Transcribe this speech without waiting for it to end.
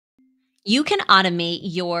You can automate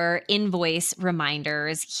your invoice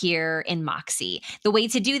reminders here in Moxie. The way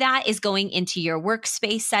to do that is going into your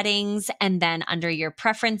workspace settings and then under your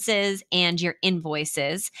preferences and your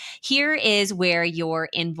invoices. Here is where your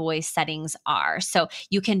invoice settings are. So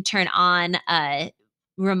you can turn on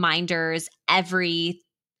reminders every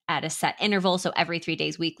at a set interval. So every 3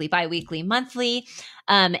 days, weekly, biweekly, monthly.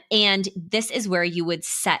 And this is where you would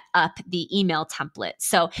set up the email template.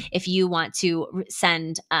 So if you want to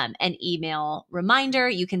send an email reminder,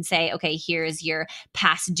 you can say, okay, here's your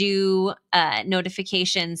past due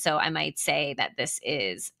notification. So I might say that this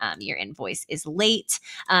is your invoice is late.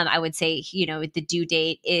 I would say, the due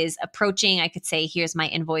date is approaching. I could say, here's my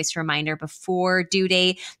invoice reminder before due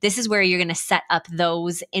date. This is where you're going to set up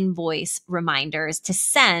those invoice reminders to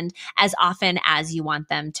send as often as you want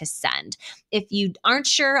them to send. If you aren't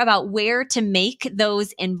sure about where to make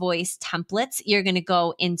those invoice templates, you're going to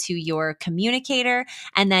go into your communicator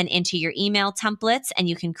and then into your email templates, and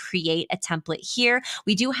you can create a template here.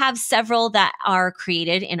 We do have several that are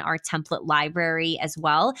created in our template library as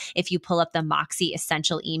well. If you pull up the Moxie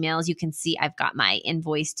Essential emails, you can see I've got my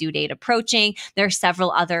invoice due date approaching. There are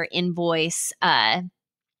several other invoice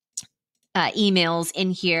emails in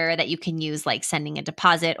here that you can use, like sending a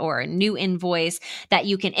deposit or a new invoice that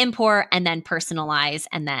you can import and then personalize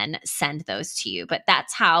and then send those to you. But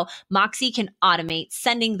that's how Moxie can automate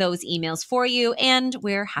sending those emails for you. And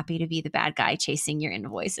we're happy to be the bad guy chasing your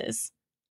invoices.